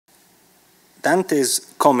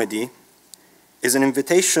Dante's comedy is an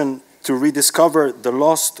invitation to rediscover the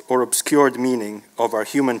lost or obscured meaning of our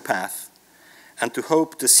human path and to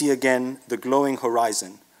hope to see again the glowing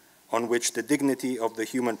horizon on which the dignity of the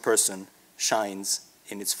human person shines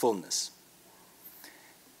in its fullness.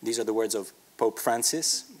 These are the words of Pope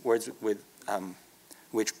Francis, words with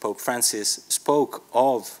which Pope Francis spoke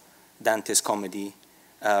of Dante's comedy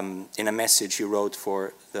in a message he wrote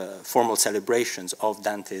for the formal celebrations of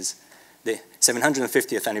the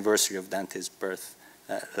 750th anniversary of Dante's birth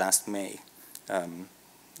last May,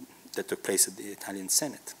 that took place at the Italian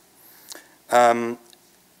Senate. And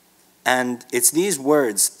it's these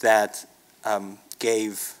words that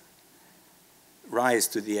gave rise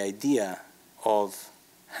to the idea of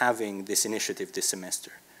having this initiative this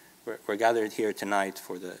semester. We're gathered here tonight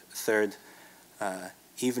for the third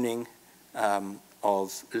evening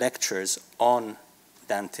of lectures on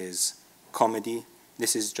Dante's comedy.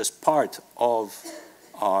 This is just part of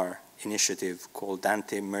our initiative called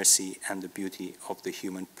Dante, Mercy, and the Beauty of the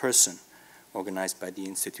Human Person, organized by the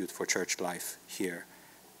Institute for Church Life here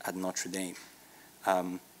at Notre Dame.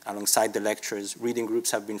 Alongside the lectures, reading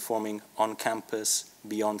groups have been forming on campus,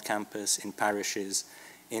 beyond campus, in parishes,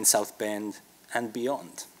 in South Bend, and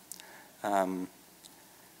beyond. And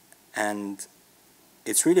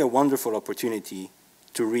it's really a wonderful opportunity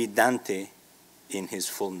to read Dante in his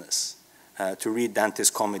fullness, to read Dante's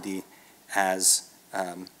comedy as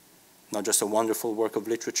not just a wonderful work of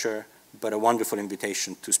literature, but a wonderful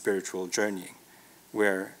invitation to spiritual journeying.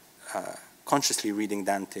 We're consciously reading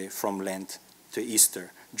Dante from Lent to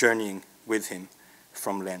Easter, journeying with him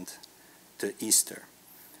from Lent to Easter.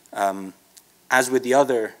 As with the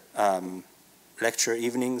other lecture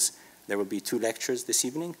evenings, there will be 2 lectures this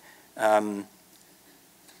evening.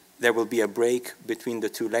 There will be a break between the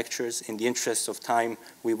 2 lectures. In the interest of time,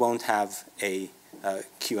 we won't have a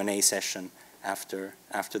Q&A session after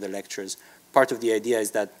the lectures. Part of the idea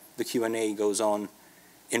is that the Q&A goes on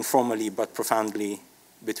informally but profoundly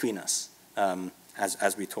between us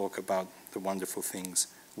as we talk about the wonderful things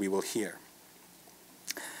we will hear.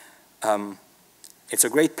 It's a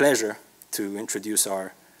great pleasure to introduce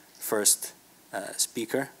our first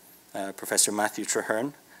speaker, Professor Matthew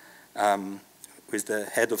Treherne, who is the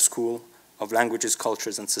head of School of Languages,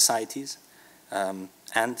 Cultures and Societies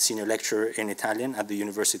and senior lecturer in Italian at the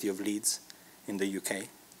University of Leeds in the UK.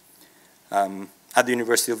 At the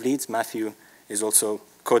University of Leeds, Matthew is also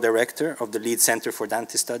co-director of the Leeds Center for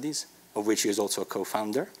Dante Studies, of which he is also a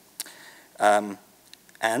co-founder.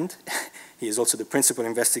 And he is also the principal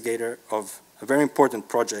investigator of a very important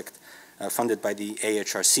project funded by the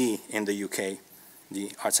AHRC in the UK,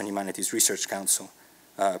 the Arts and Humanities Research Council,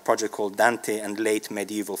 a project called Dante and Late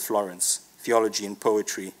Medieval Florence, Theology and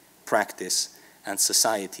Poetry, Practice and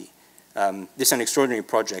Society. This is an extraordinary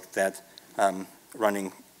project that,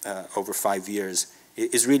 running over 5 years,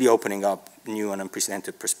 is really opening up new and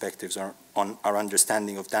unprecedented perspectives on our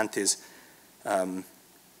understanding of Dante's, on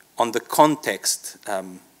the context,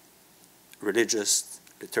 religious,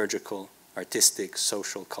 liturgical, artistic,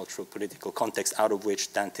 social, cultural, political context out of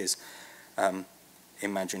which Dante's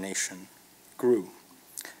imagination grew.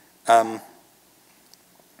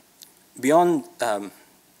 Beyond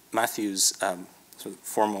Matthew's sort of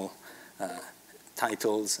formal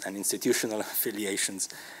titles and institutional affiliations,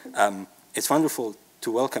 it's wonderful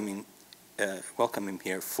to welcome him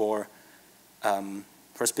here for a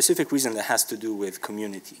specific reason that has to do with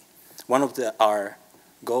community. One of our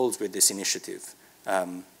goals with this initiative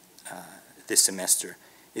this semester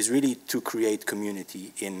is really to create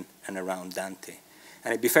community in and around Dante.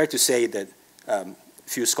 And it'd be fair to say that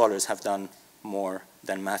few scholars have done more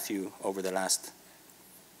than Matthew over the last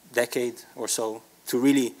decade or so to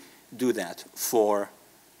really do that for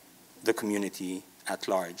the community at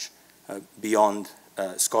large, beyond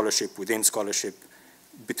scholarship, within scholarship,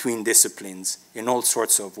 between disciplines, in all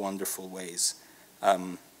sorts of wonderful ways.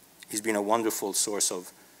 He's been a wonderful source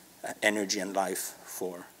of energy and life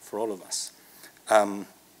for all of us.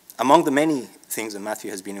 Among the many things that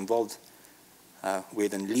Matthew has been involved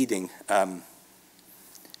with and leading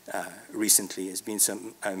recently has been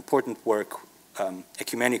some important work,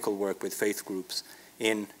 ecumenical work with faith groups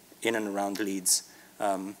in and around Leeds,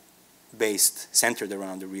 centered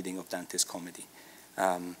around the reading of Dante's comedy.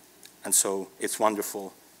 And so it's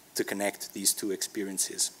wonderful to connect these 2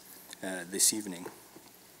 experiences this evening.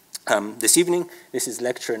 This is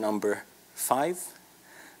lecture number 5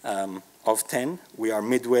 of 10. We are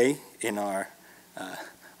midway in on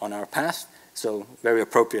our path, so very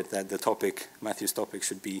appropriate that the topic, Matthew's topic,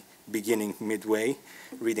 should be beginning midway,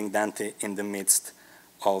 reading Dante in the midst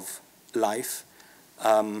of life.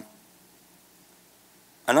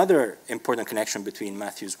 Another important connection between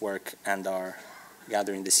Matthew's work and our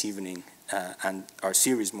gathering this evening and our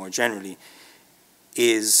series more generally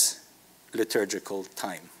is liturgical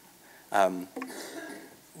time.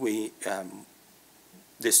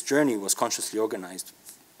 This journey was consciously organized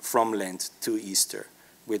from Lent to Easter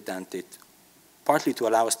with Dante, partly to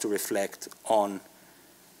allow us to reflect on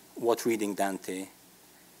what reading Dante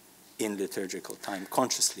in liturgical time,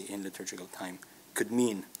 consciously in liturgical time, could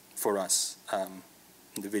mean for us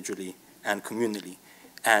individually and communally.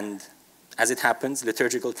 And as it happens,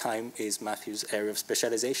 liturgical time is Matthew's area of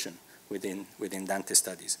specialization within Dante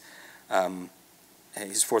studies.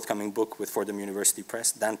 His forthcoming book with Fordham University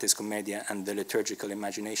Press, Dante's Commedia and the Liturgical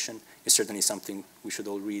Imagination, is certainly something we should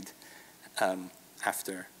all read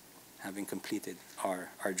after having completed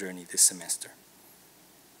our journey this semester.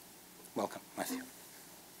 Welcome, Matthew.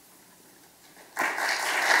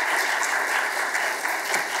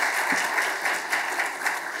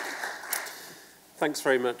 Thanks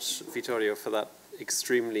very much, Vittorio, for that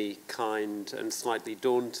extremely kind and slightly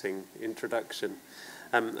daunting introduction.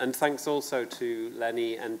 And thanks also to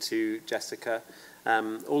Lenny and to Jessica,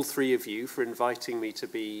 all three of you, for inviting me to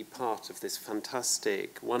be part of this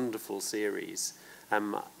fantastic, wonderful series.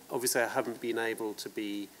 Obviously, I haven't been able to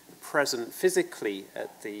be present physically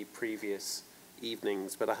at the previous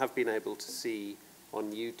evenings, but I have been able to see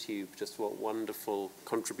on YouTube just what wonderful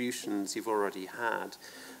contributions you've already had.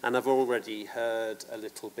 And I've already heard a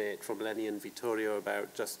little bit from Lenny and Vittorio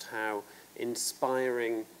about just how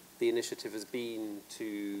inspiring the initiative has been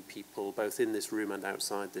to people both in this room and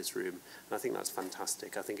outside this room. And I think that's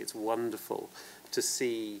fantastic. I think it's wonderful to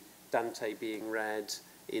see Dante being read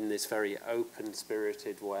in this very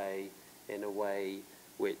open-spirited way, in a way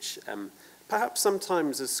which perhaps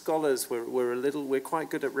sometimes as scholars we're quite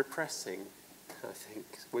good at repressing, I think.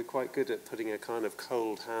 We're quite good at putting a kind of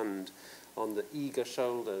cold hand on the eager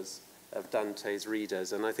shoulders of Dante's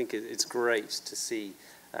readers. And I think it's great to see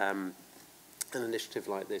an initiative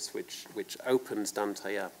like this which opens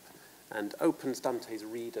Dante up and opens Dante's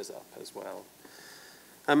readers up as well.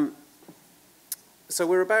 So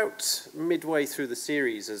we're about midway through the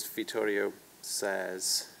series, as Vittorio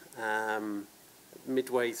says,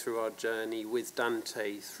 midway through our journey with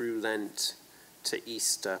Dante through Lent to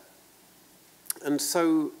Easter. And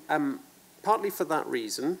so partly for that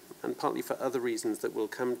reason and partly for other reasons that we'll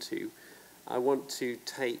come to, I want to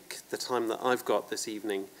take the time that I've got this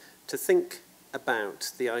evening to think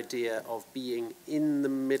about the idea of being in the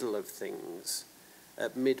middle of things,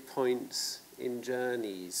 at midpoints in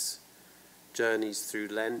journeys through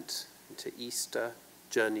Lent to Easter,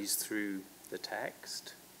 journeys through the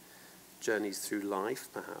text, journeys through life,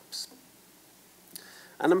 perhaps.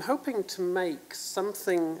 And I'm hoping to make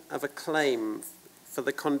something of a claim for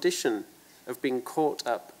the condition of being caught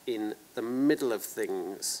up in the middle of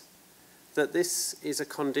things, that this is a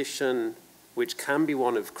condition which can be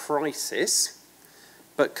one of crisis,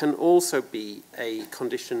 but can also be a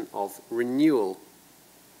condition of renewal.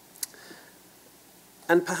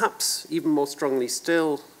 And perhaps even more strongly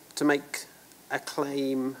still, to make a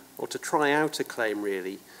claim, or to try out a claim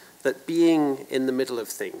really, that being in the middle of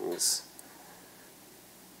things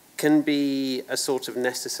can be a sort of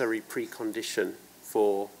necessary precondition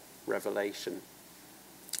for revelation.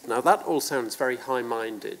 Now that all sounds very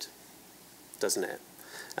high-minded, doesn't it?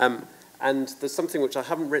 And there's something which I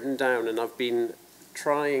haven't written down, and I've been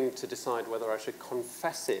trying to decide whether I should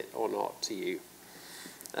confess it or not to you.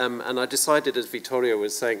 And I decided, as Vittorio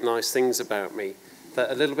was saying nice things about me,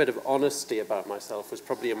 that a little bit of honesty about myself was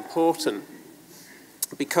probably important,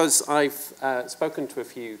 because I've spoken to a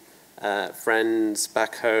few friends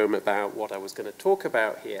back home about what I was going to talk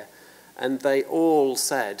about here, and they all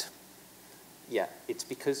said, yeah, it's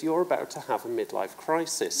because you're about to have a midlife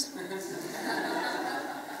crisis.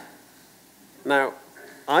 Now,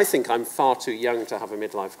 I think I'm far too young to have a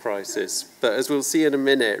midlife crisis, but as we'll see in a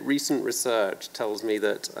minute, recent research tells me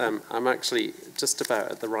that I'm actually just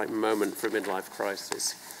about at the right moment for a midlife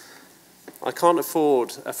crisis. I can't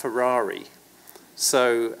afford a Ferrari,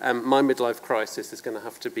 so my midlife crisis is going to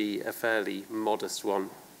have to be a fairly modest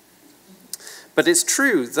one. But it's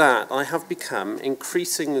true that I have become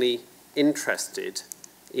increasingly interested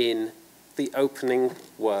in the opening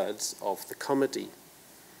words of the comedy.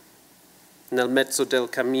 Nel mezzo del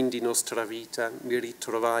cammin di nostra vita mi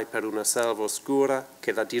ritrovai per una selva oscura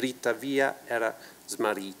che la diritta via era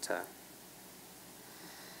smarrita.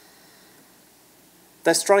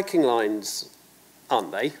 They're striking lines,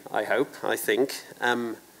 aren't they? I hope, I think.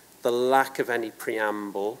 The lack of any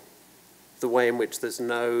preamble, the way in which there's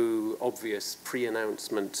no obvious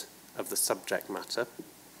pre-announcement of the subject matter.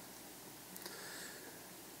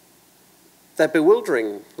 They're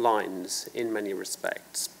bewildering lines in many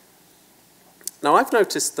respects. Now, I've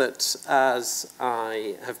noticed that as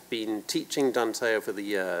I have been teaching Dante over the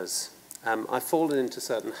years, I've fallen into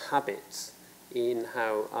certain habits in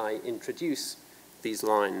how I introduce these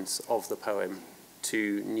lines of the poem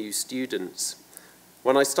to new students.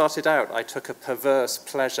 When I started out, I took a perverse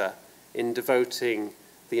pleasure in devoting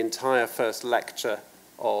the entire first lecture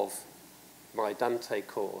of my Dante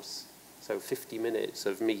course, so 50 minutes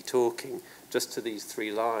of me talking, just to these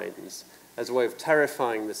 3 lines, as a way of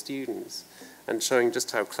terrifying the students and showing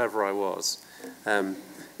just how clever I was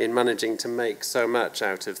in managing to make so much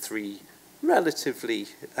out of 3 relatively,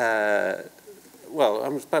 well, I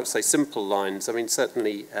was about to say simple lines. I mean,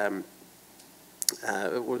 certainly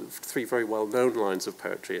 3 very well-known lines of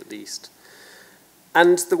poetry, at least.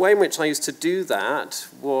 And the way in which I used to do that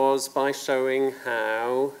was by showing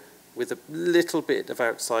how, with a little bit of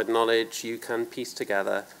outside knowledge, you can piece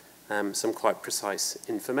together some quite precise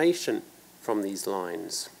information from these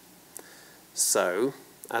lines. So,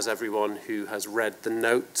 as everyone who has read the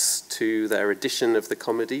notes to their edition of the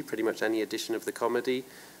comedy, pretty much any edition of the comedy,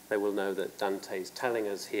 they will know that Dante's telling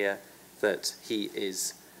us here that he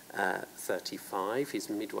is 35. He's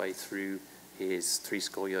midway through his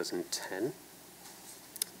 70 years and 10.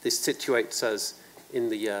 This situates us in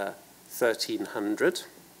the year 1300.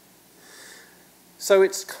 So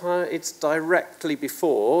it's directly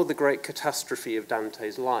before the great catastrophe of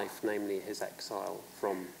Dante's life, namely his exile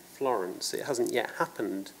from Florence. It hasn't yet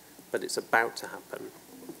happened, but it's about to happen.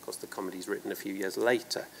 Of course, the comedy's written a few years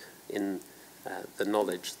later in the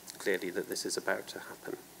knowledge, clearly, that this is about to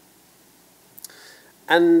happen.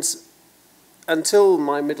 And until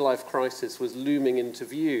my midlife crisis was looming into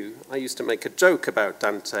view, I used to make a joke about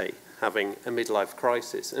Dante having a midlife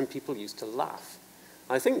crisis, and people used to laugh.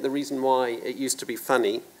 I think the reason why it used to be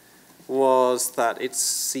funny was that it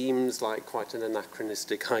seems like quite an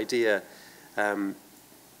anachronistic idea.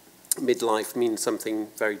 Midlife means something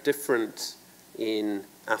very different in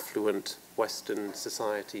affluent Western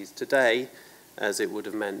societies today, as it would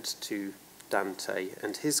have meant to Dante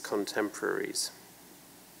and his contemporaries.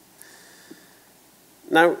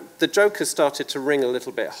 Now, the joke has started to ring a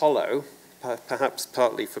little bit hollow, perhaps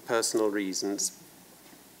partly for personal reasons.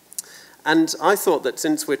 And I thought that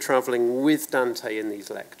since we're travelling with Dante in these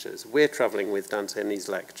lectures,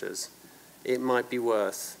 it might be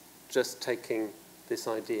worth just taking this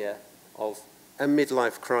idea of a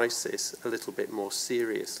midlife crisis a little bit more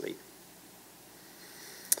seriously.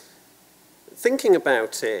 Thinking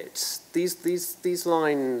about it, these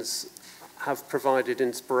lines have provided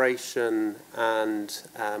inspiration and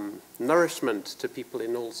nourishment to people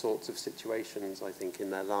in all sorts of situations, I think,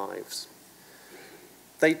 in their lives.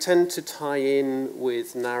 They tend to tie in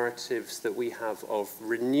with narratives that we have of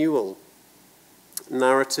renewal,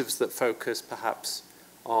 narratives that focus perhaps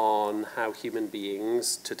on how human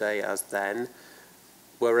beings, today as then,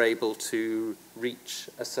 were able to reach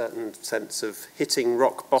a certain sense of hitting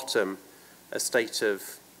rock bottom, a state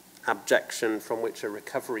of abjection from which a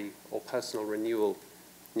recovery or personal renewal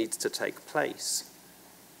needs to take place.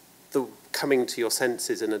 The coming to your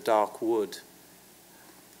senses in a dark wood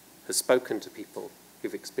has spoken to people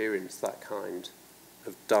who've experienced that kind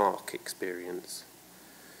of dark experience.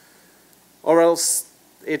 Or else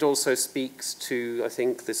it also speaks to, I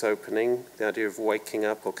think, this opening, the idea of waking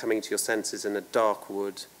up or coming to your senses in a dark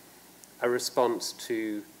wood, a response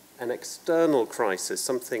to an external crisis,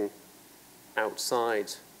 something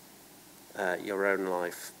outside your own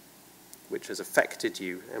life, which has affected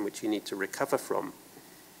you and which you need to recover from.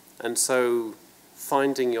 And so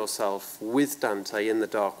finding yourself with Dante in the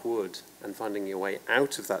dark wood and finding your way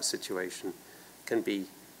out of that situation can be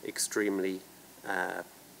extremely, it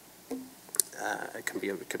can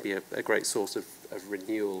be a great source of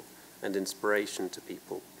renewal and inspiration to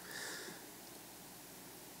people.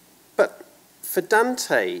 But for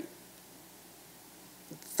Dante,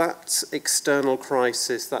 that external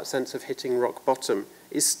crisis, that sense of hitting rock bottom,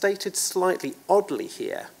 is stated slightly oddly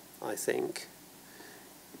here, I think,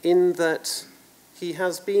 in that he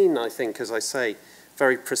has been, I think, as I say,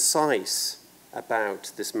 very precise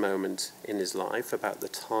about this moment in his life, about the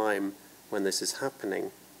time when this is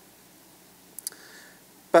happening.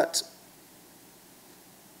 But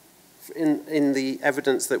in the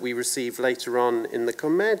evidence that we receive later on in the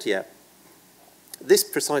Commedia, this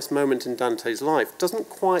precise moment in Dante's life doesn't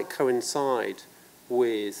quite coincide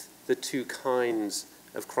with the 2 kinds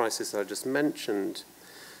of crisis I just mentioned.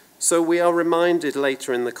 So we are reminded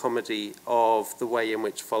later in the comedy of the way in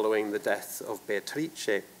which, following the death of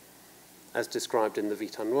Beatrice, as described in the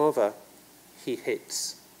Vita Nuova, he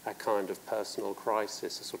hits a kind of personal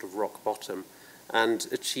crisis, a sort of rock bottom, and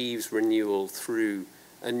achieves renewal through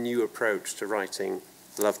a new approach to writing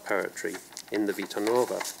love poetry in the Vita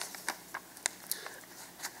Nuova.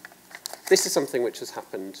 This is something which has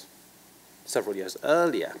happened several years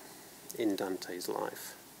earlier in Dante's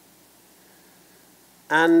life.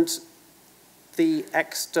 And the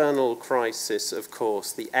external crisis, of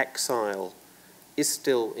course, the exile, is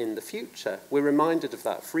still in the future. We're reminded of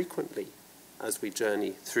that frequently as we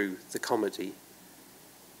journey through the comedy.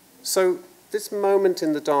 So this moment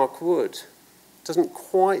in the dark wood doesn't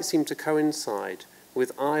quite seem to coincide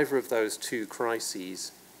with either of those two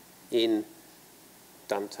crises in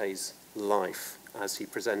Dante's life as he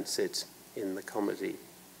presents it in the comedy.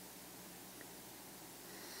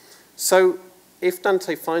 So if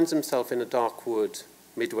Dante finds himself in a dark wood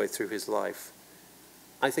midway through his life,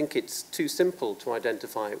 I think it's too simple to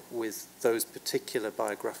identify with those particular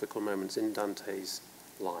biographical moments in Dante's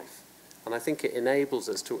life. And I think it enables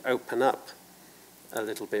us to open up a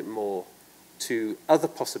little bit more to other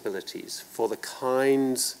possibilities for the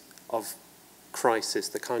kinds of crisis,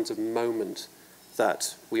 the kinds of moment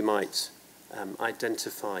that we might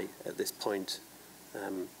identify at this point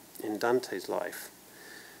in Dante's life.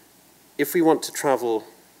 If we want to travel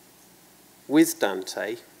with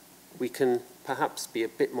Dante, we can perhaps be a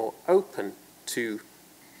bit more open to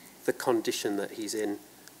the condition that he's in,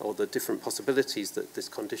 or the different possibilities that this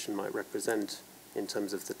condition might represent in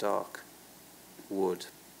terms of the dark wood.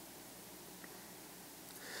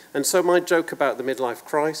 And so my joke about the midlife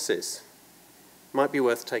crisis might be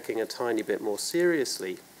worth taking a tiny bit more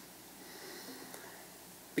seriously.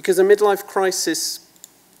 Because a midlife crisis,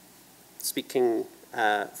 speaking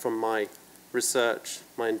from my research,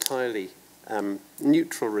 my entirely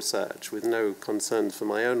neutral research with no concerns for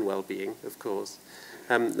my own well-being, of course,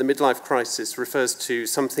 the midlife crisis refers to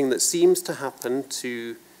something that seems to happen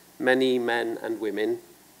to many men and women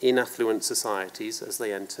in affluent societies as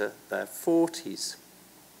they enter their 40s.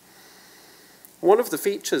 One of the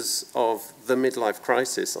features of the midlife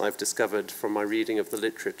crisis I've discovered from my reading of the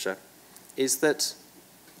literature is that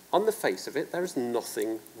on the face of it, there is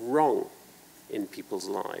nothing wrong in people's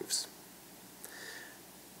lives.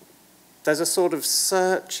 There's a sort of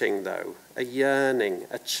searching, though, a yearning,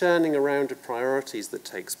 a churning around of priorities that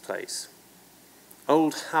takes place.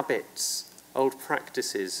 Old habits, old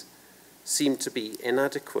practices seem to be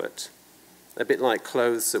inadequate, a bit like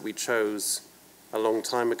clothes that we chose a long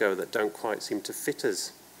time ago that don't quite seem to fit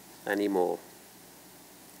us anymore.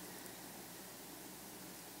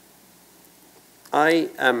 I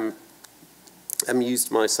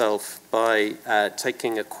amused myself by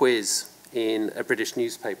taking a quiz in a British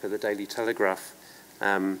newspaper, the Daily Telegraph,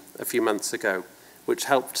 a few months ago, which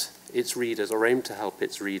helped its readers, or aimed to help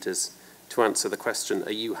its readers, to answer the question,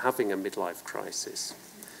 are you having a midlife crisis?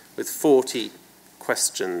 With 40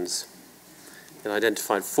 questions, and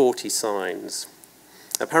identified 40 signs.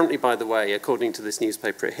 Apparently, by the way, according to this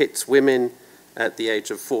newspaper, it hits women at the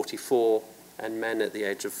age of 44 and men at the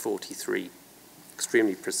age of 43.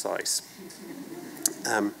 Extremely precise.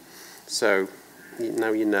 So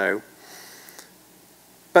now you know.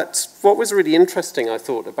 But what was really interesting, I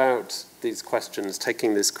thought, about these questions,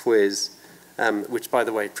 taking this quiz, which, by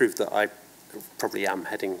the way, proved that I probably am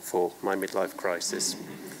heading for my midlife crisis.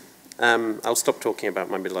 I'll stop talking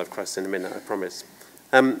about my midlife crisis in a minute, I promise.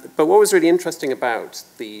 But what was really interesting about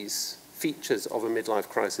these features of a midlife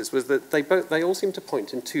crisis was that they all seem to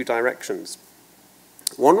point in two directions.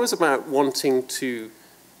 One was about wanting to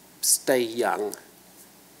stay young,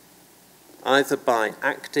 either by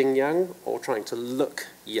acting young or trying to look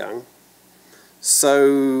young.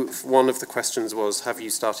 So one of the questions was, have you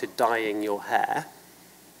started dyeing your hair?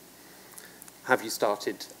 Have you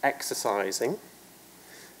started exercising?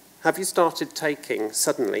 Have you started taking,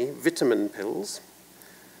 suddenly, vitamin pills?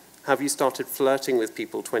 Have you started flirting with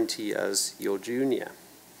people 20 years your junior?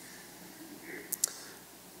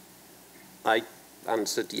 I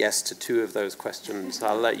answered yes to two of those questions.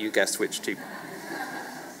 I'll let you guess which two.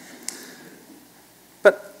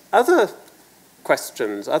 But other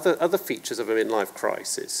questions, other features of a midlife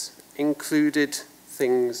crisis included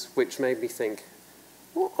things which made me think,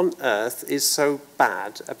 what on earth is so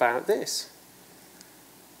bad about this?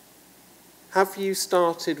 Have you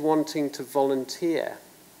started wanting to volunteer?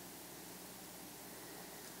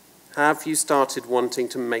 Have you started wanting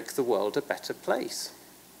to make the world a better place?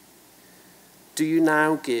 Do you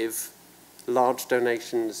now give large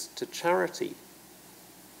donations to charity?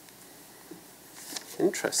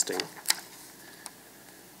 Interesting.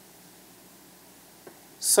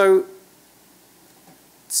 So,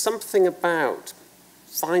 something about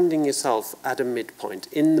finding yourself at a midpoint,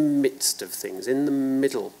 in the midst of things, in the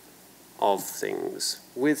middle of things,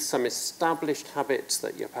 with some established habits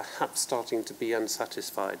that you're perhaps starting to be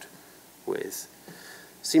unsatisfied with,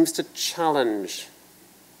 seems to challenge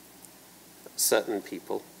certain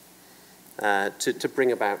people to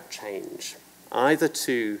bring about change, either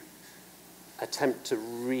to attempt to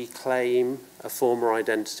reclaim a former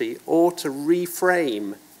identity or to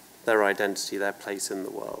reframe their identity, their place in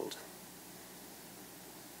the world.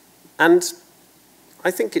 And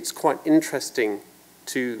I think it's quite interesting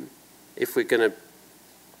to, if we're going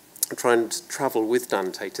to try and travel with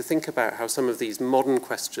Dante, to think about how some of these modern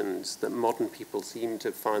questions that modern people seem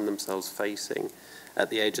to find themselves facing at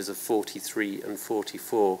the ages of 43 and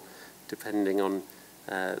 44, depending on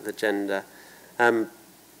the gender.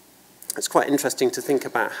 It's quite interesting to think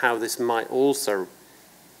about how this might also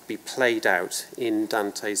be played out in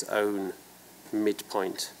Dante's own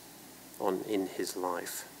midpoint in his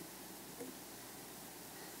life.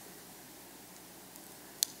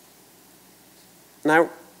 Now,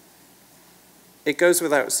 it goes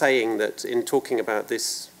without saying that in talking about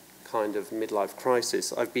this kind of midlife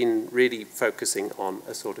crisis, I've been really focusing on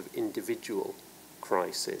a sort of individual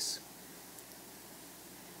crisis.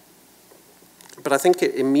 But I think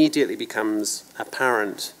it immediately becomes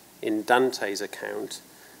apparent in Dante's account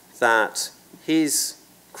that his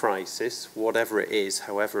crisis, whatever it is,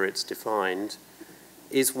 however it's defined,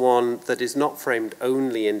 is one that is not framed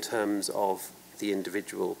only in terms of the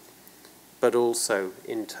individual, but also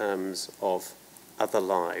in terms of other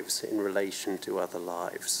lives, in relation to other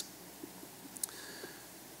lives.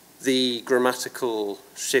 The grammatical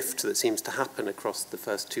shift that seems to happen across the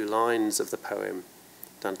first two lines of the poem,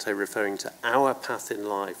 Dante referring to our path in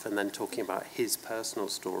life and then talking about his personal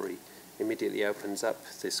story, immediately opens up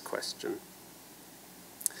this question.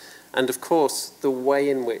 And of course, the way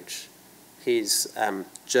in which his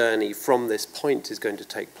journey from this point is going to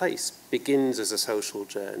take place begins as a social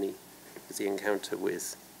journey with the encounter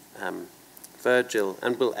with Virgil,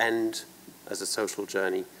 and will end as a social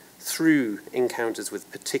journey through encounters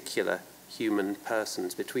with particular human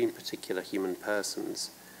persons, between particular human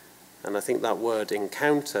persons. And I think that word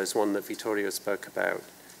encounter is one that Vittorio spoke about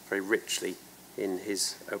very richly in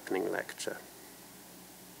his opening lecture.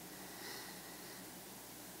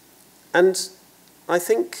 And I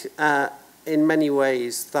think in many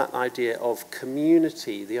ways that idea of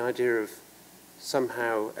community, the idea of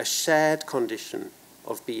somehow a shared condition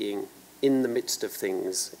of being in the midst of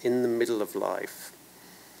things, in the middle of life,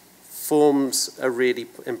 forms a really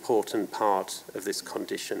important part of this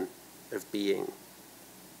condition of being.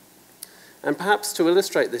 And perhaps to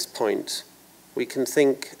illustrate this point, we can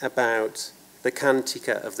think about the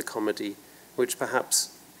Cantica of the comedy, which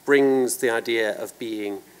perhaps brings the idea of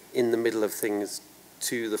being in the middle of things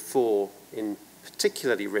to the fore in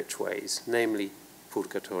particularly rich ways, namely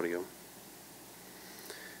Purgatorio.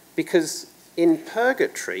 Because in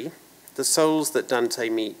Purgatory, the souls that Dante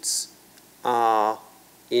meets are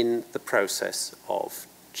in the process of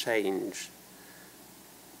change.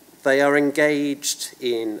 They are engaged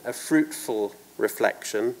in a fruitful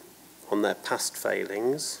reflection on their past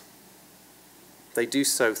failings. They do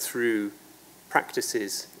so through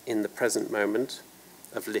practices in the present moment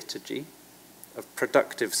of liturgy, of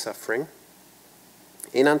productive suffering,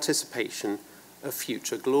 in anticipation of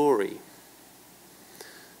future glory.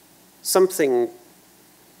 Something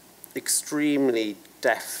extremely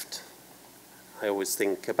deft, I always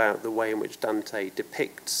think, about the way in which Dante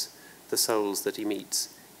depicts the souls that he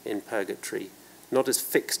meets in Purgatory, not as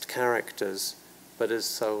fixed characters, but as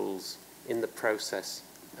souls in the process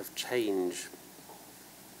of change.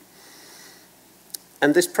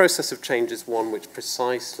 And this process of change is one which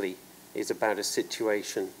precisely is about a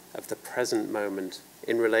situation of the present moment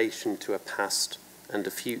in relation to a past and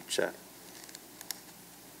a future.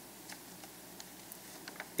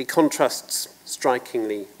 It contrasts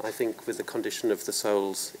strikingly, I think, with the condition of the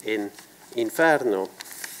souls in Inferno.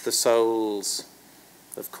 The souls,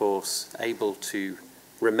 of course, able to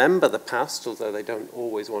remember the past, although they don't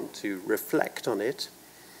always want to reflect on it.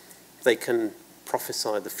 They can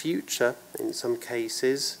prophesy the future in some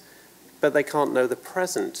cases, but they can't know the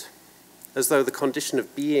present, as though the condition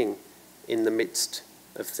of being in the midst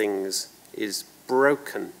of things is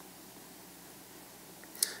broken.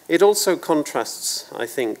 It also contrasts, I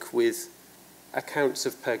think, with accounts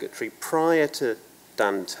of Purgatory prior to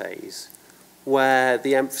Dante's, where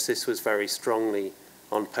the emphasis was very strongly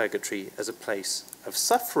on Purgatory as a place of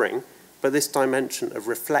suffering, but this dimension of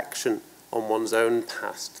reflection on one's own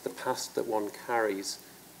past, the past that one carries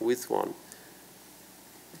with one,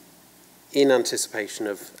 in anticipation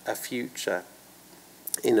of a future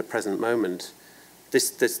in a present moment.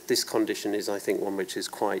 This condition is, I think, one which is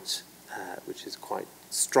quite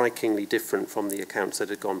strikingly different from the accounts that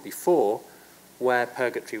had gone before, where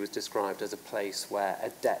purgatory was described as a place where a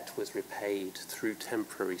debt was repaid through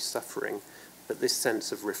temporary suffering, but this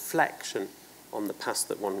sense of reflection on the past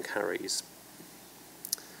that one carries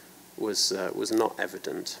was not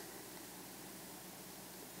evident.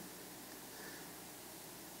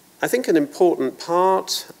 I think an important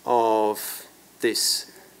part of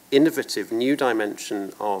this innovative new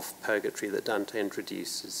dimension of purgatory that Dante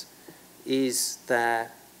introduces is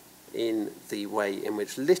there in the way in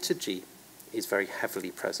which liturgy is very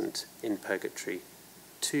heavily present in purgatory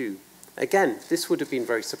too. Again, this would have been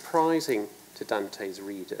very surprising to Dante's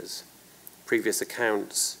readers. Previous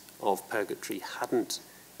accounts of purgatory hadn't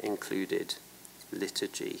included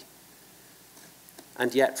liturgy.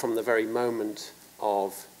 And yet, from the very moment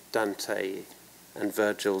of Dante and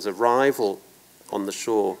Virgil's arrival on the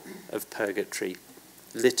shore of purgatory,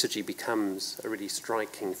 liturgy becomes a really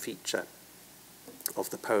striking feature of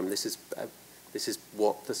the poem. This is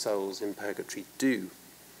what the souls in purgatory do.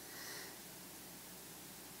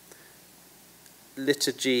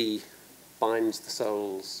 Liturgy binds the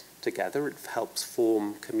souls together. It helps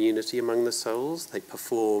form community among the souls. They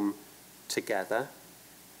perform together.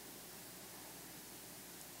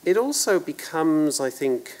 It also becomes, I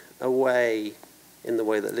think, a way, in the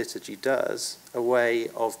way that liturgy does, a way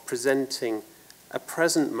of presenting a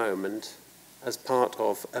present moment as part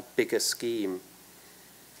of a bigger scheme.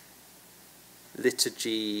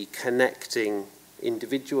 Liturgy connecting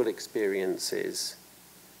individual experiences,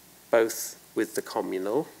 both with the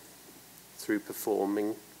communal, through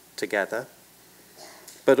performing together,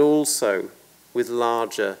 but also with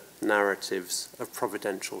larger narratives of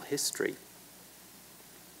providential history.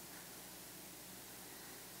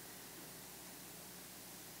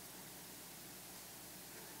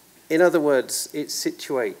 In other words, it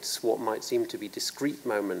situates what might seem to be discrete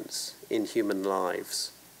moments in human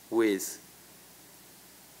lives with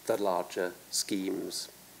the larger schemes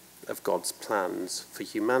of God's plans for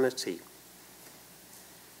humanity.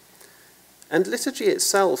 And liturgy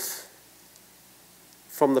itself,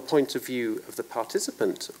 from the point of view of the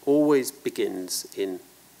participant, always begins in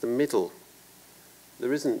the middle.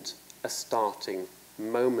 There isn't a starting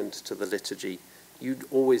moment to the liturgy. You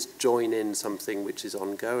always join in something which is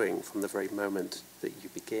ongoing from the very moment that you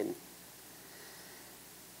begin.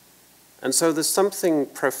 And so there's something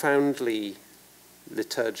profoundly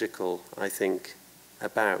liturgical, I think,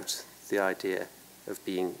 about the idea of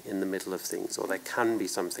being in the middle of things, or there can be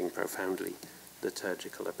something profoundly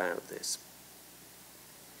liturgical about this.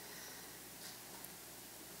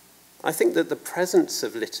 I think that the presence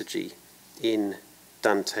of liturgy in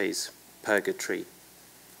Dante's Purgatory,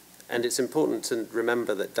 and it's important to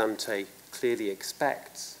remember that Dante clearly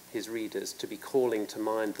expects his readers to be calling to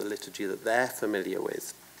mind the liturgy that they're familiar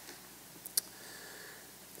with.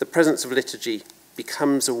 The presence of liturgy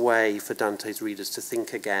becomes a way for Dante's readers to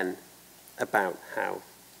think again about how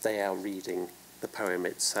they are reading the poem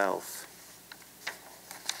itself.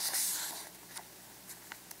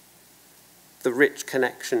 The rich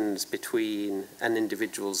connections between an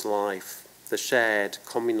individual's life, the shared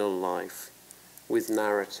communal life, with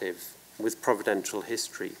narrative, with providential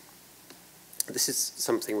history. This is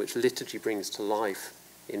something which liturgy brings to life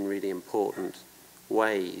in really important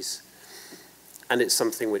ways. And it's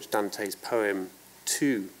something which Dante's poem,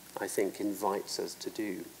 too, I think, invites us to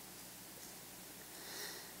do.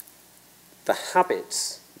 The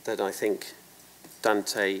habits that I think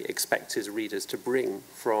Dante expects his readers to bring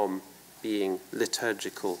from being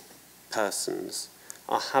liturgical persons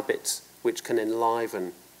are habits which can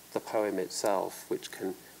enliven the poem itself, which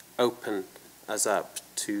can open us up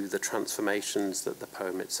to the transformations that the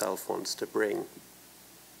poem itself wants to bring.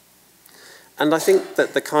 And I think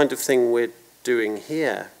that the kind of thing we're doing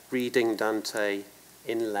here, reading Dante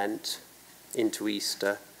in Lent into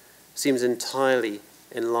Easter, seems entirely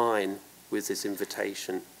in line with this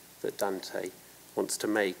invitation that Dante wants to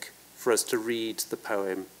make for us to read the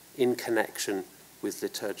poem in connection with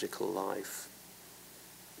liturgical life.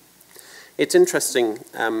 It's interesting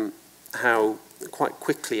how quite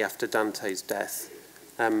quickly after Dante's death,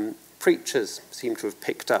 preachers seem to have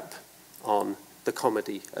picked up on the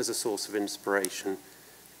comedy as a source of inspiration,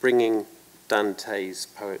 bringing Dante's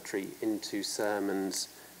poetry into sermons,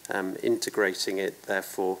 integrating it,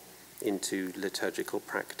 therefore, into liturgical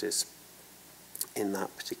practice in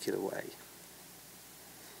that particular way.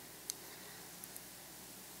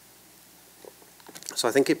 So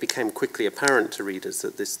I think it became quickly apparent to readers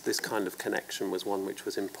that this kind of connection was one which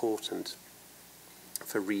was important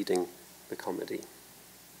for reading the comedy.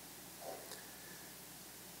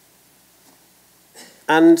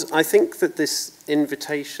 And I think that this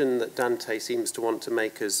invitation that Dante seems to want to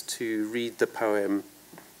make us to read the poem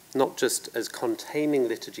not just as containing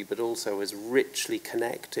liturgy, but also as richly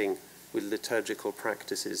connecting with liturgical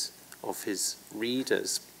practices of his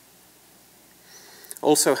readers,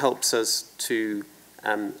 also helps us to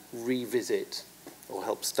revisit, or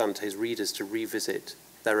helps Dante's readers to revisit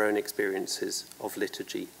their own experiences of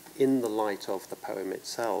liturgy in the light of the poem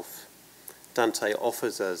itself. Dante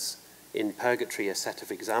offers us in Purgatory a set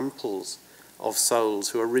of examples of souls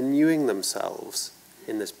who are renewing themselves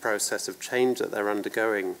in this process of change that they're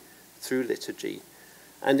undergoing through liturgy.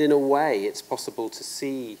 And in a way, it's possible to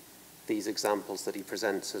see these examples that he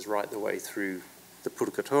presents us right the way through the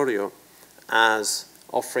Purgatorio as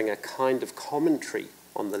offering a kind of commentary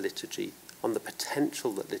on the liturgy, on the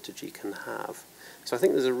potential that liturgy can have. So I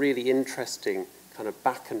think there's a really interesting kind of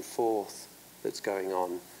back and forth that's going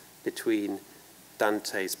on between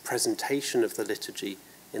Dante's presentation of the liturgy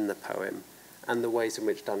in the poem and the ways in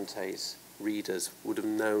which Dante's readers would have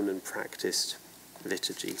known and practiced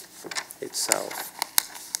liturgy itself.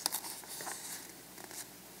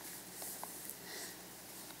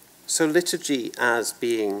 So liturgy as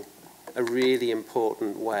being a really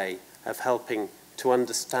important way of helping to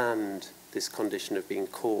understand this condition of being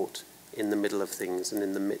caught in the middle of things and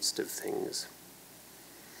in the midst of things.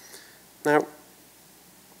 Now,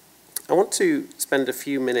 I want to spend a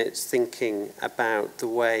few minutes thinking about the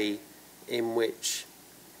way in which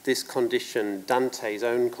this condition, Dante's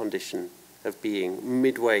own condition of being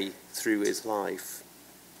midway through his life,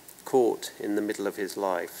 caught in the middle of his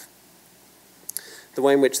life, the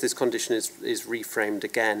way in which this condition is reframed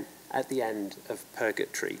again at the end of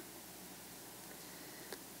Purgatory.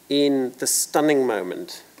 In the stunning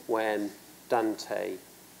moment when Dante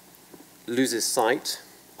loses sight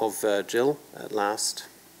of Virgil at last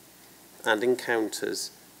and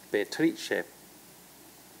encounters Beatrice.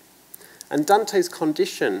 And Dante's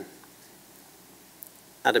condition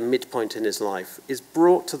at a midpoint in his life is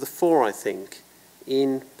brought to the fore, I think,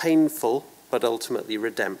 in painful but ultimately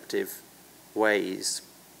redemptive ways.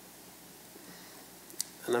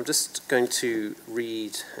 And I'm just going to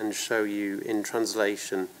read and show you in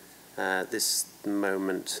translation this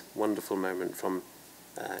moment, wonderful moment from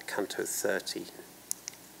Canto 30.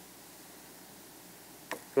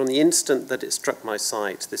 But on the instant that it struck my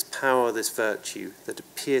sight, this power, this virtue that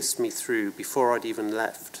had pierced me through before I'd even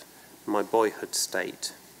left my boyhood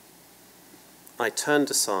state, I turned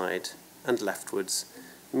aside and leftwards,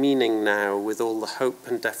 meaning now with all the hope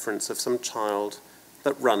and deference of some child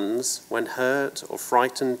that runs, when hurt or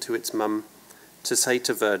frightened to its mum, to say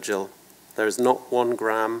to Virgil, there is not 1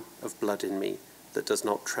 gram of blood in me that does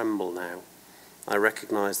not tremble now. I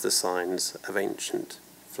recognize the signs of ancient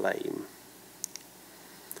flame.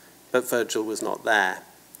 But Virgil was not there.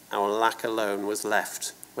 Our lack alone was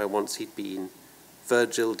left where once he'd been.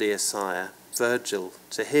 Virgil, dear sire, Virgil,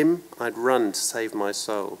 to him I'd run to save my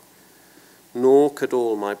soul. Nor could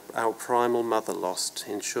all our primal mother lost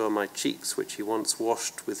ensure my cheeks, which he once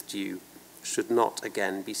washed with dew, should not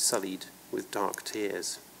again be sullied with dark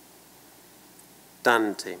tears.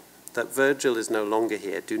 Dante, that Virgil is no longer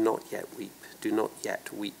here, do not yet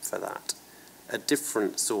weep for that. A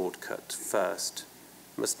different sword cut first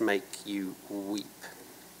must make you weep.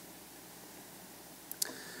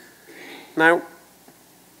 Now,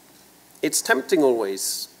 it's tempting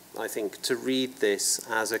always, I think, to read this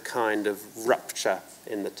as a kind of rupture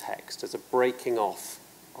in the text, as a breaking off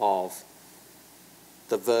of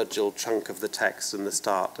the Virgil chunk of the text and the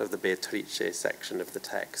start of the Beatrice section of the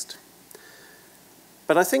text.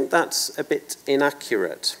 But I think that's a bit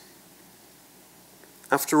inaccurate.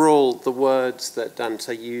 After all, the words that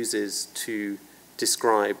Dante uses to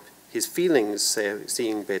describe his feelings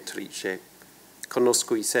seeing Beatrice,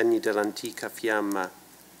 conosco I segni dell'antica fiamma,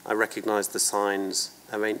 I recognize the signs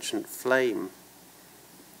of ancient flame,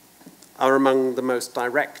 are among the most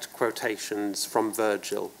direct quotations from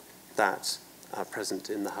Virgil that are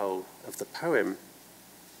present in the whole of the poem.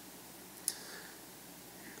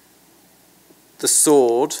 The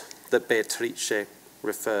sword that Beatrice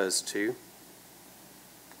refers to,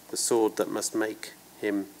 the sword that must make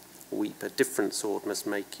him weep, a different sword must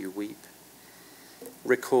make you weep,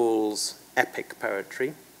 recalls epic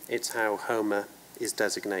poetry. It's how Homer is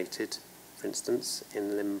designated, for instance,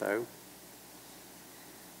 in Limbo.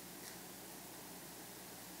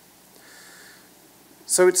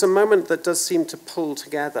 So it's a moment that does seem to pull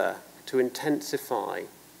together, to intensify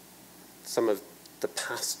some of the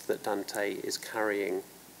past that Dante is carrying,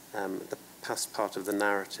 the past part of the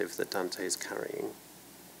narrative that Dante is carrying.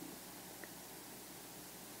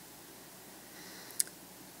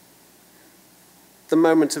 The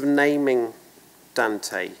moment of naming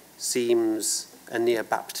Dante seems a near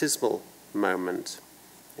baptismal moment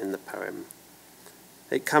in the poem.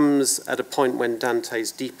 It comes at a point when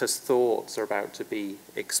Dante's deepest thoughts are about to be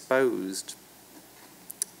exposed.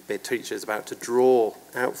 Beatrice is about to draw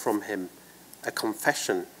out from him a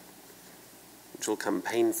confession which will come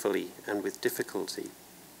painfully and with difficulty.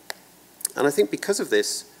 And I think because of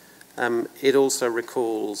this, it also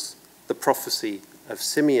recalls the prophecy of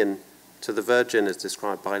Simeon to the Virgin as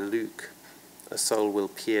described by Luke. A soul will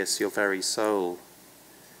pierce your very soul.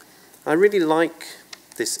 I really like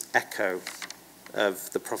this echo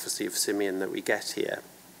of the prophecy of Simeon that we get here.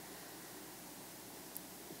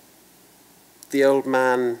 The old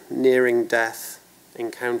man nearing death,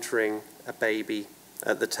 encountering a baby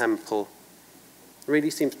at the temple, really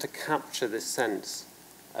seems to capture this sense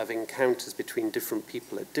of encounters between different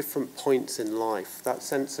people at different points in life, that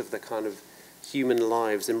sense of the kind of human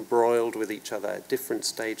lives embroiled with each other at different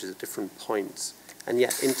stages, at different points, and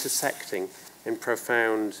yet intersecting in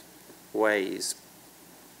profound ways.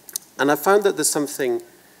 And I found that there's something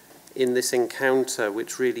in this encounter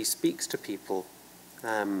which really speaks to people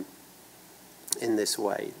in this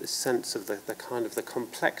way, this sense of the kind of the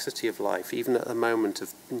complexity of life, even at the moment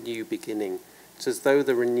of new beginning. It's as though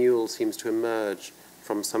the renewal seems to emerge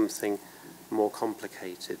from something more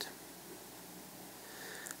complicated.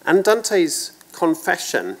 And Dante's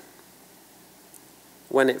confession,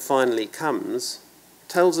 when it finally comes,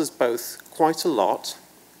 tells us both quite a lot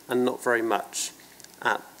and not very much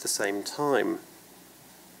at the same time.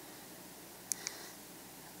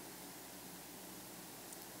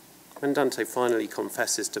 When Dante finally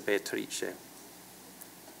confesses to Beatrice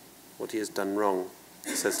what he has done wrong,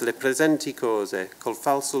 he says, "Le presenti cose, col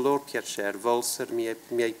falso lor piacer, volser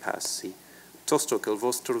miei passi, tosto che il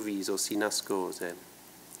vostro viso si nascose."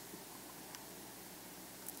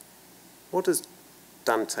 What does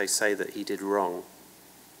Dante say that he did wrong?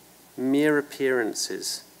 Mere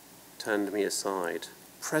appearances turned me aside.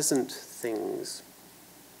 Present things.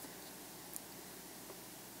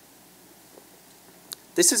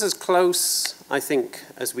 This is as close, I think,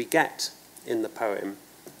 as we get in the poem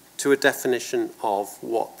to a definition of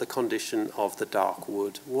what the condition of the dark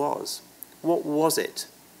wood was. What was it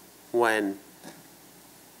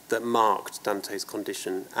that marked Dante's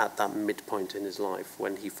condition at that midpoint in his life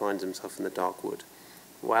when he finds himself in the dark wood?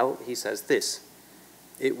 Well, he says this: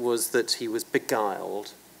 it was that he was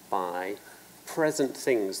beguiled by present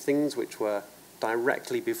things, things which were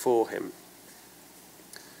directly before him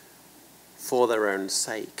for their own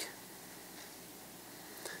sake.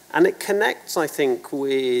 And it connects, I think,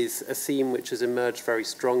 with a theme which has emerged very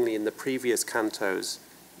strongly in the previous cantos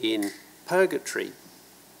in Purgatory,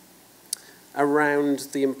 around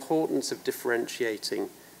the importance of differentiating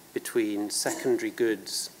between secondary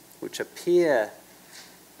goods which appear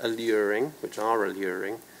alluring, which are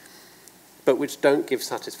alluring, but which don't give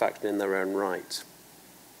satisfaction in their own right.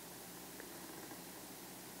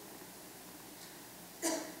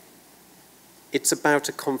 It's about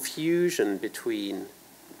a confusion between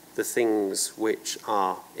the things which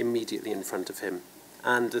are immediately in front of him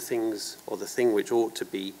and the things, or the thing which ought to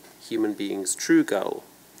be human beings' true goal,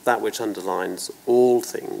 that which underlines all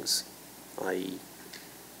things, i.e.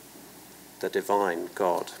 the divine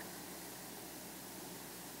God.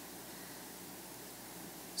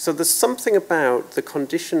 So there's something about the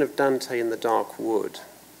condition of Dante in the dark wood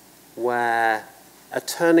where a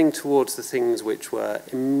turning towards the things which were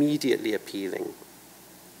immediately appealing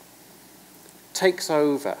takes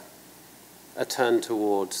over a turn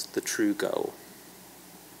towards the true goal.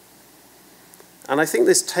 And I think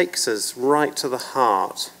this takes us right to the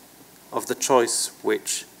heart of the choice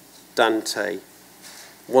which Dante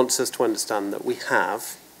wants us to understand that we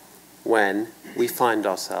have when we find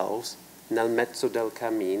ourselves nel mezzo del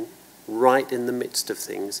cammin, right in the midst of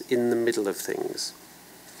things, in the middle of things.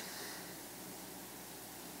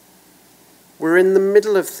 We're in the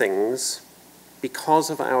middle of things because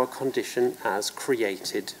of our condition as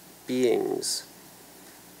created beings.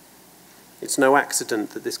 It's no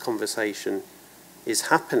accident that this conversation is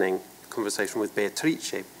happening, conversation with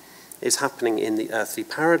Beatrice, is happening in the earthly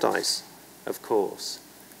paradise, of course,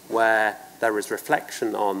 where there is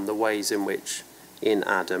reflection on the ways in which, in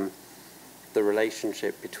Adam, the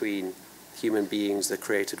relationship between human beings, the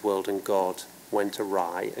created world, and God went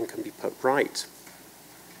awry and can be put right.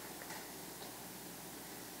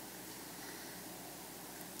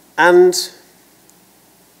 And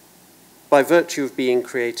by virtue of being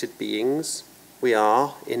created beings, we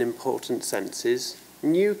are, in important senses,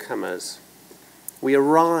 newcomers. We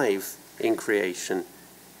arrive in creation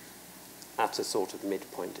at a sort of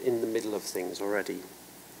midpoint, in the middle of things already.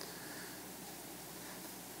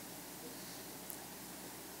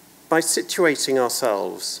 by situating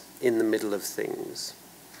ourselves in the middle of things,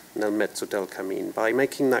 nel mezzo del cammin, by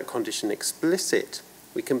making that condition explicit,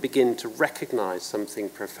 we can begin to recognize something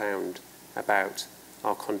profound about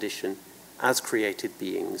our condition as created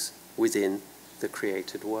beings within the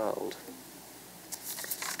created world.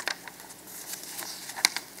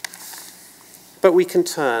 But we can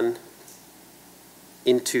turn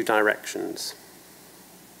in two directions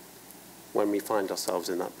when we find ourselves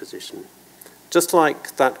in that position. Just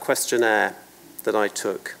like that questionnaire that I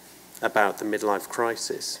took about the midlife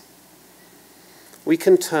crisis, we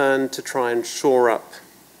can turn to try and shore up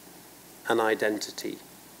an identity,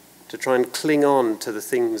 to try and cling on to the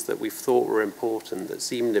things that we've thought were important, that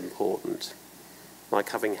seemed important,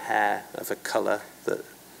 like having hair of a colour that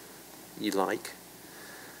you like.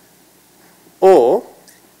 Or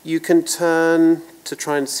you can turn to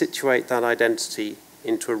try and situate that identity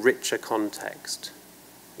into a richer context,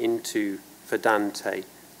 into, for Dante,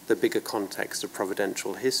 the bigger context of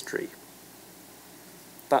providential history.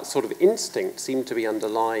 That sort of instinct seemed to be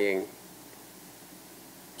underlying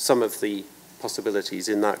some of the possibilities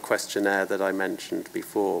in that questionnaire that I mentioned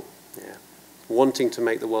before. Yeah. Wanting to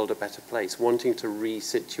make the world a better place, wanting to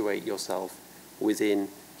resituate yourself within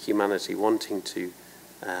humanity, wanting to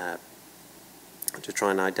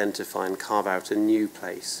try and identify and carve out a new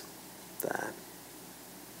place there.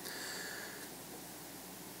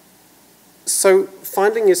 So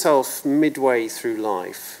finding yourself midway through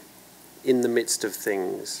life, in the midst of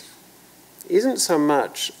things, isn't so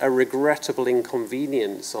much a regrettable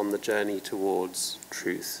inconvenience on the journey towards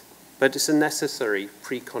truth, but it's a necessary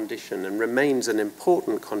precondition and remains an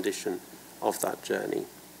important condition of that journey.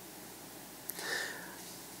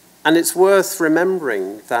 And it's worth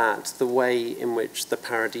remembering that the way in which the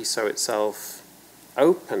Paradiso itself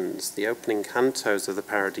opens, the opening cantos of the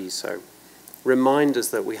Paradiso, remind us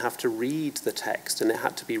that we have to read the text, and it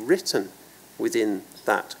had to be written within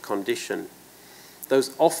that condition.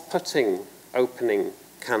 Those off-putting opening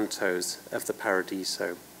cantos of the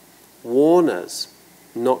Paradiso warn us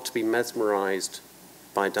not to be mesmerized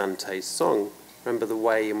by Dante's song. Remember the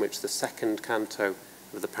way in which the second canto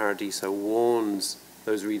of the Paradiso warns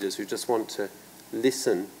those readers who just want to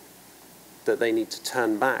listen that they need to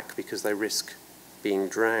turn back because they risk being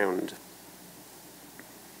drowned.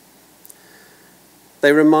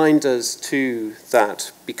 They remind us too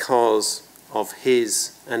that because of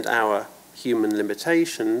his and our human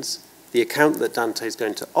limitations, the account that Dante is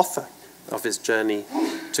going to offer of his journey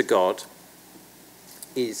to God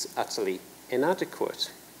is utterly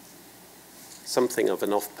inadequate. Something of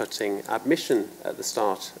an off-putting admission at the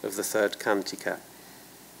start of the third cantica,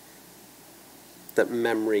 that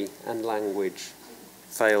memory and language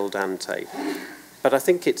fail Dante. But I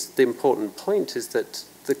think the important point is that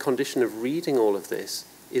the condition of reading all of this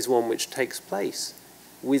is one which takes place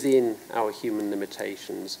within our human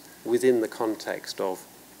limitations, within the context of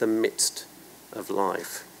the midst of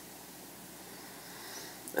life.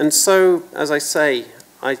 And so, as I say,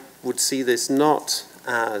 I would see this not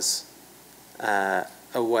as a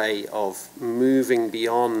way of moving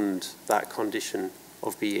beyond that condition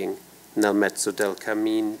of being nel mezzo del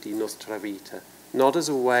cammin di nostra vita, not as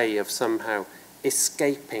a way of somehow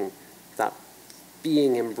escaping that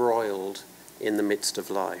being embroiled in the midst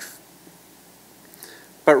of life,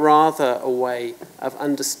 but rather a way of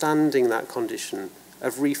understanding that condition,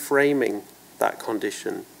 of reframing that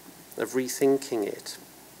condition, of rethinking it,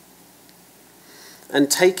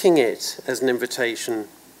 and taking it as an invitation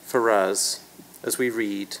for us, as we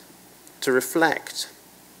read, to reflect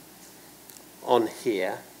on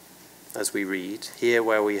here, as we read, here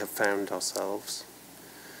where we have found ourselves,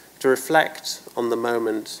 to reflect on the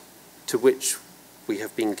moment to which we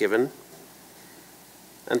have been given,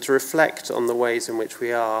 and to reflect on the ways in which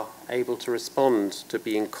we are able to respond to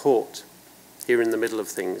being caught here in the middle of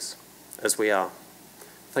things as we are.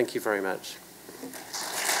 Thank you very much.